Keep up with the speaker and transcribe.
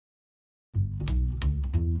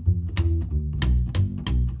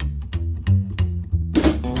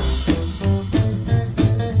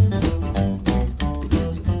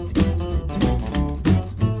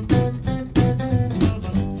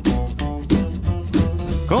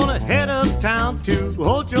I'd head uptown to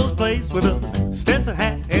Old Joe's place with a Stetson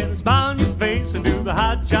hat and a smile on your face and do the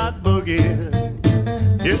hot shot boogie.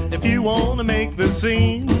 If you wanna make the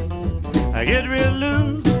scene, I get real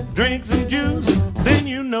loose, drink some juice, then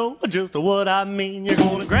you know just what I mean. You're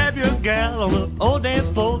gonna grab your gal on the old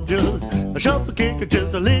dance floor, just a shuffle kick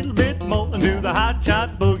just a little bit more and do the hot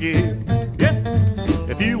shot boogie. Yeah,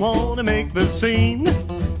 if you wanna make the scene,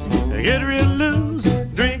 get real loose,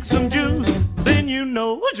 drink some juice, then you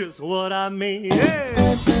know just what I mean.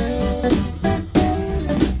 Yeah.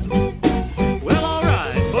 Well, all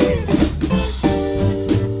right, boogie.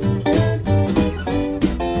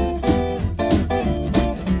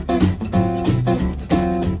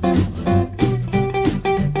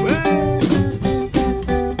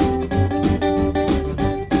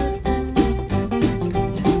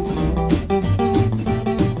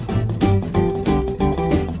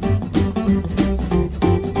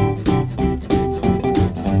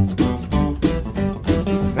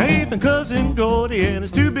 Cousin Gordy and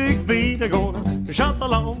his two big feet are gonna shuffle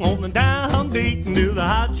along on the downbeat and do the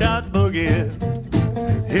hot shot boogie.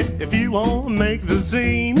 If you wanna make the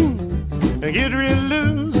scene and get real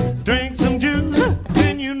loose, drink some juice,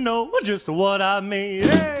 then you know just what I mean.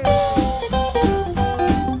 Hey.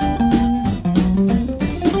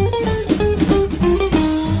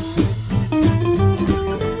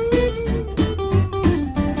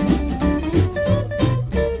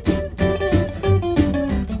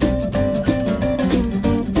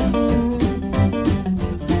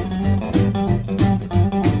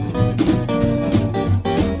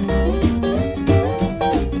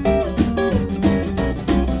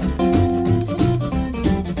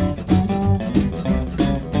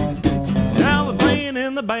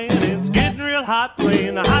 The band, it's getting real hot,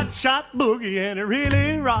 playing the hot shot boogie, and it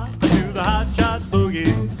really rocks to do the hot shot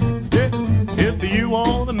boogie. If you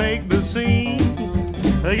want to make the scene,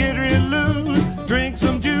 get real loose, drink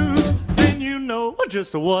some juice, then you know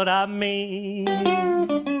just what I mean.